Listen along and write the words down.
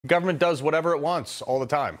Government does whatever it wants all the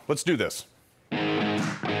time. Let's do this. Well,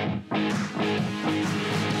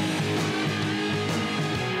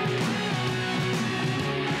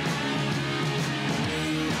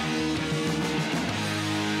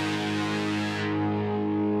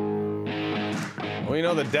 you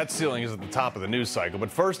know, the debt ceiling is at the top of the news cycle. But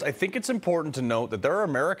first, I think it's important to note that there are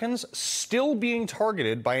Americans still being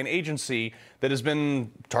targeted by an agency that has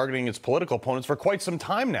been targeting its political opponents for quite some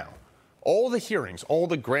time now. All the hearings, all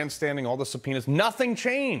the grandstanding, all the subpoenas, nothing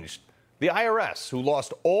changed. The IRS, who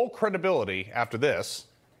lost all credibility after this.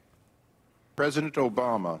 President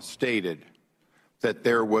Obama stated that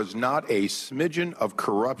there was not a smidgen of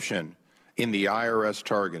corruption in the IRS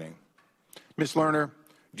targeting. Ms. Lerner,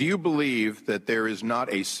 do you believe that there is not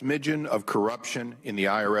a smidgen of corruption in the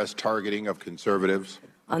IRS targeting of conservatives?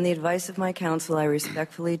 On the advice of my counsel, I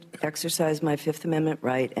respectfully exercise my Fifth Amendment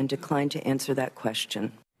right and decline to answer that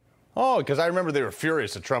question. Oh, because I remember they were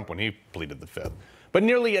furious at Trump when he pleaded the Fifth. But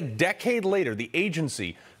nearly a decade later, the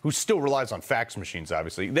agency, who still relies on fax machines,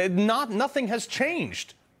 obviously, nothing has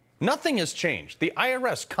changed. Nothing has changed. The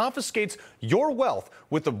IRS confiscates your wealth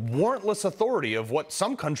with the warrantless authority of what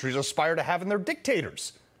some countries aspire to have in their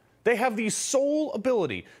dictators. They have the sole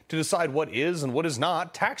ability to decide what is and what is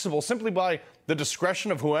not taxable simply by the discretion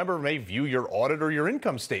of whoever may view your audit or your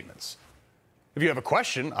income statements. If you have a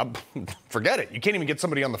question, forget it. You can't even get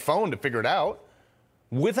somebody on the phone to figure it out.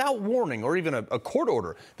 Without warning or even a court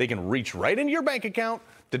order, they can reach right into your bank account,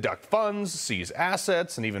 deduct funds, seize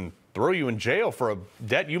assets, and even throw you in jail for a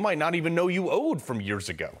debt you might not even know you owed from years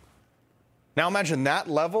ago. Now imagine that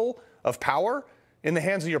level of power in the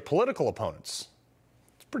hands of your political opponents.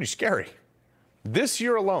 It's pretty scary. This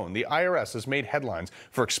year alone, the IRS has made headlines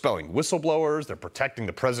for expelling whistleblowers, they're protecting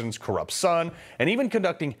the president's corrupt son, and even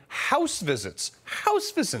conducting house visits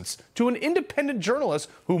to an independent journalist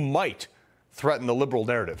who might threaten the liberal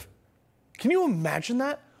narrative. Can you imagine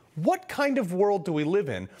that? What kind of world do we live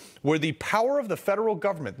in where the power of the federal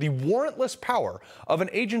government, the warrantless power of an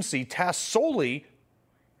agency tasked solely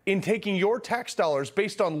in taking your tax dollars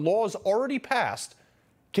based on laws already passed,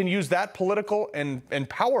 can use that political and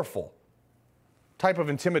powerful type of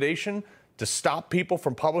intimidation to stop people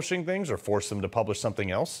from publishing things or force them to publish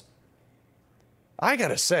something else? I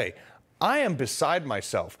gotta say, I am beside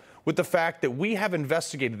myself with the fact that we have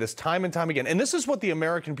investigated this time and time again. And this is what the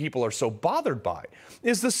American people are so bothered by,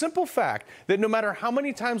 is the simple fact that no matter how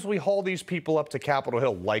many times we haul these people up to Capitol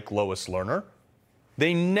Hill, like Lois Lerner,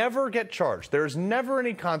 they never get charged. There's never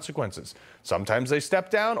any consequences. Sometimes they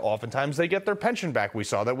step down, oftentimes they get their pension back. We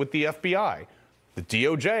saw that with the FBI. The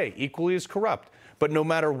DOJ, equally as corrupt. But no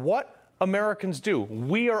matter what Americans do,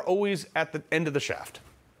 we are always at the end of the shaft.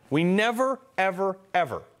 We never, ever,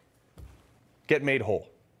 ever get made whole.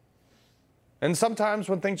 And sometimes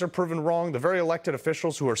when things are proven wrong, the very elected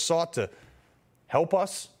officials who are sought to help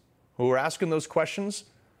us, who are asking those questions,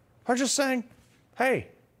 are just saying, hey,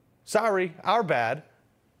 sorry, our bad,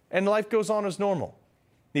 and life goes on as normal.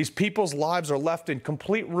 These people's lives are left in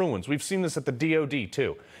complete ruins. We've seen this at the DOD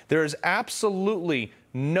too. There is absolutely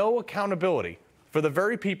no accountability for the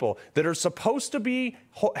very people that are supposed to be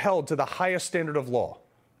held to the highest standard of law.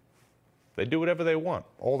 They do whatever they want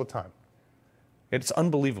all the time. It's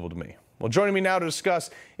unbelievable to me. Well, joining me now to discuss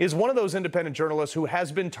is one of those independent journalists who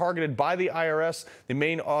has been targeted by the IRS, the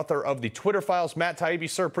main author of the Twitter files, Matt Taibbi.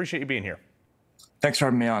 Sir, appreciate you being here. Thanks for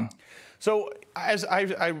having me on. So as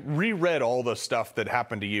I reread all the stuff that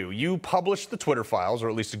happened to you, you published the Twitter files, or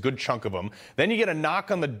at least a good chunk of them. Then you get a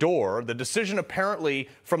knock on the door. The decision apparently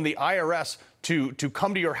from the IRS to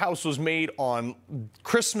come to your house was made on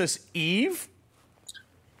Christmas Eve.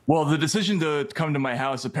 Well, the decision to come to my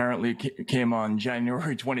house apparently came on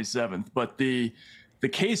January 27th, but the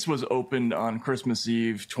case was opened on Christmas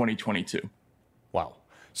Eve 2022. Wow.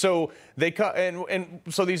 So they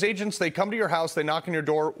so these agents, they come to your house, they knock on your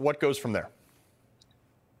door. What goes from there?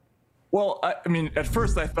 Well, I mean, at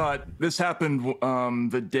first I thought this happened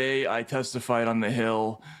the day I testified on the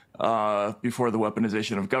Hill before the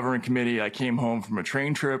Weaponization of Government Committee. I came home from a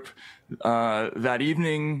train trip. That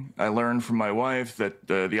evening, I learned from my wife that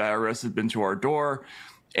the IRS had been to our door.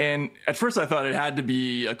 And at first I thought it had to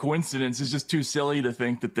be a coincidence. It's just too silly to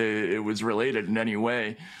think that it was related in any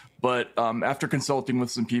way. But after consulting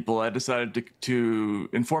with some people, I decided to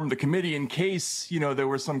inform the committee in case, there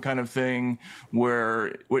was some kind of thing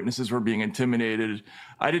where witnesses were being intimidated.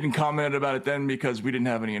 I didn't comment about it then because we didn't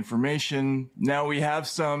have any information. Now we have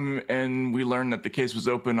some, and we learned that the case was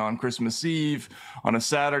open on Christmas Eve on a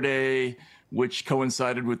Saturday, which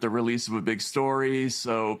coincided with the release of a big story.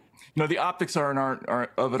 So, the optics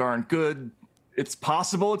aren't good. It's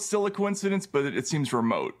possible it's still a coincidence, but it seems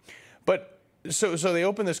remote. But So they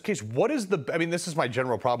open this case. What is I mean, this is my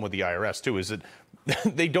general problem with the IRS too, is that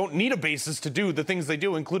they don't need a basis to do the things they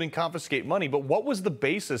do, including confiscate money. But what was the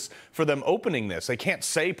basis for them opening this? They can't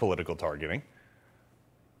say political targeting.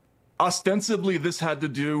 Ostensibly, this had to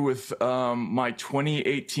do with my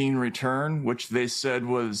 2018 return, which they said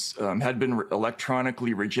was had been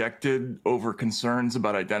electronically rejected over concerns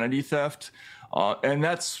about identity theft. And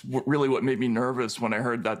that's really what made me nervous when I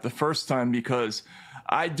heard that the first time, because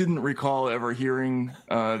I didn't recall ever hearing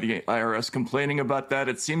the IRS complaining about that.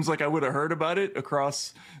 It seems like I would have heard about it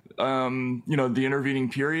across, the intervening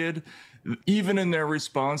period. Even in their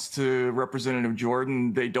response to Representative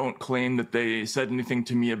Jordan, they don't claim that they said anything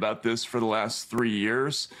to me about this for the last 3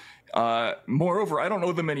 years. Moreover, I don't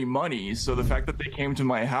owe them any money, so the fact that they came to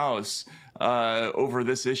my house over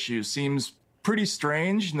this issue seems pretty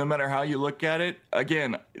strange, no matter how you look at it.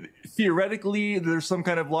 Again, theoretically, there's some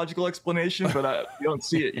kind of logical explanation, but I don't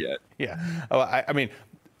see it yet. Yeah. I mean,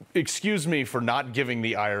 excuse me for not giving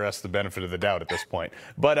the IRS the benefit of the doubt at this point.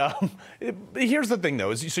 But here's the thing,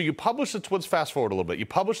 though. So you publish let's fast forward a little bit. You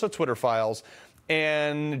publish the Twitter files.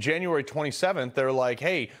 And January 27th, they're like,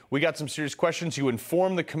 hey, we got some serious questions. You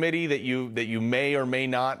inform the committee that you may or may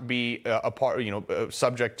not be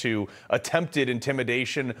subject to attempted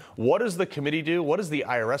intimidation. What does the committee do? What does the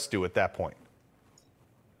IRS do at that point?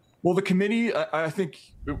 Well, the committee, I think,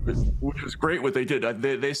 which was great what they did.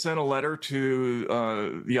 They sent a letter to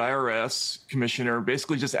the IRS commissioner,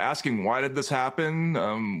 basically just asking, why did this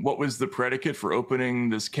happen? What was the predicate for opening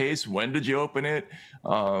this case? When did you open it?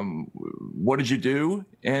 What did you do?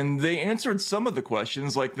 And they answered some of the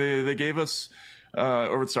questions, like they gave us,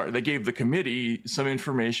 they gave the committee some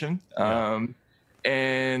information. But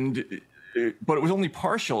it was only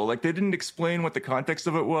partial. Like, they didn't explain what the context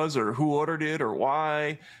of it was, or who ordered it, or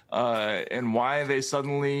why, and why they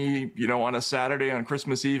suddenly, on a Saturday on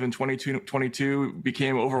Christmas Eve in 2022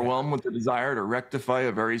 became overwhelmed with the desire to rectify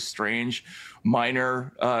a very strange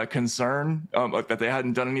minor concern that they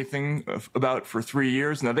hadn't done anything about for 3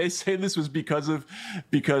 years. Now, they say this was because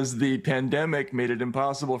the pandemic made it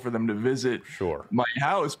impossible for them to visit my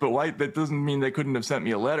house, but why? That doesn't mean they couldn't have sent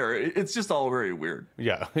me a letter. It's just all very weird.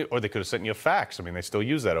 Yeah, or they could have sent you a fax. I mean, they still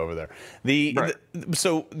use that over there.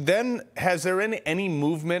 So then, has there been any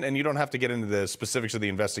movement, and you don't have to get into the specifics of the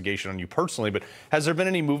investigation on you personally, but has there been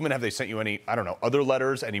any movement? Have they sent you any, other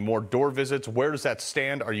letters, any more door visits? Where does that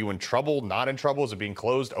stand? Are you in trouble, not in trouble? Is it being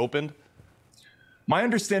closed, opened? My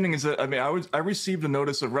understanding is that, I received a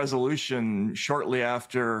notice of resolution shortly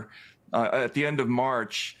after, at the end of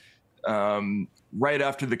March, right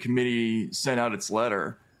after the committee sent out its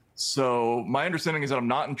letter. So my understanding is that I'm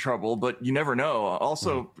not in trouble, but you never know.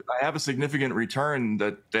 Also, I have a significant return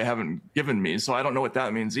that they haven't given me, so I don't know what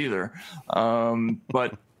that means either.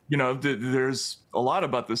 But there's a lot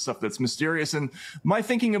about this stuff that's mysterious. And my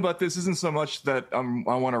thinking about this isn't so much that I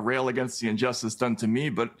want to rail against the injustice done to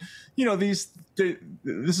me, but this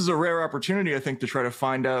is a rare opportunity, I think, to try to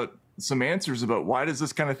find out some answers about why does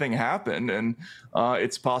this kind of thing happen. And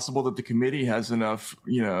it's possible that the committee has enough,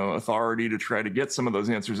 authority to try to get some of those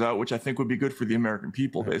answers out, which I think would be good for the American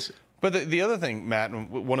people, basically. But the other thing, Matt, and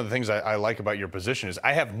one of the things I like about your position is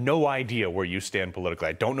I have no idea where you stand politically.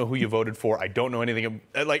 I don't know who you voted for. I don't know anything.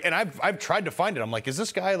 And I've tried to find it. I'm like, is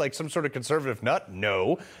this guy like some sort of conservative nut?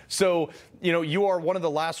 No. So, you are one of the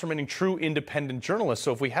last remaining true independent journalists.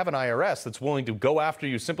 So if we have an IRS that's willing to go after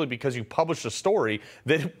you simply because you published a story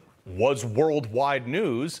that was worldwide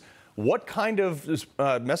news, what kind of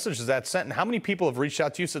message is that sent? And how many people have reached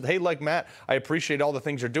out to you and said, hey, like Matt, I appreciate all the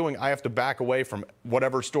things you're doing. I have to back away from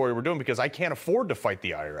whatever story we're doing because I can't afford to fight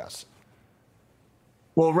the IRS?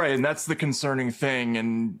 Well, right. And that's the concerning thing.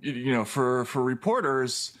 And, for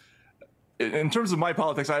reporters, in terms of my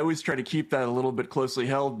politics, I always try to keep that a little bit closely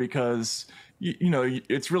held because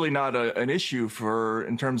it's really not an issue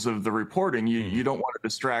in terms of the reporting. You don't want to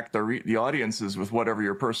distract the audiences with whatever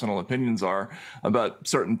your personal opinions are about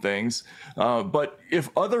certain things. But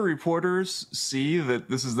if other reporters see that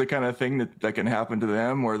this is the kind of thing that can happen to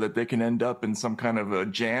them, or that they can end up in some kind of a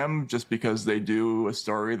jam just because they do a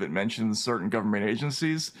story that mentions certain government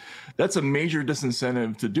agencies, that's a major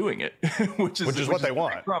disincentive to doing it, which is what they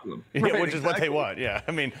want. Problem. Yeah, right, which is what they want. Yeah,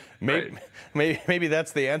 I mean, maybe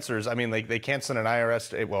that's the answers. I mean, they can't send an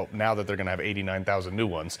IRS. Well, now that they're going to have 89,000 new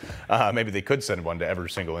ones, maybe they could send one to every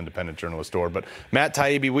single independent journalist door. But Matt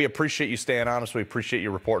Taibbi, we appreciate you staying honest. We appreciate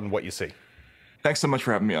you reporting what you see. Thanks so much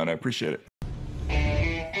for having me on. I appreciate it.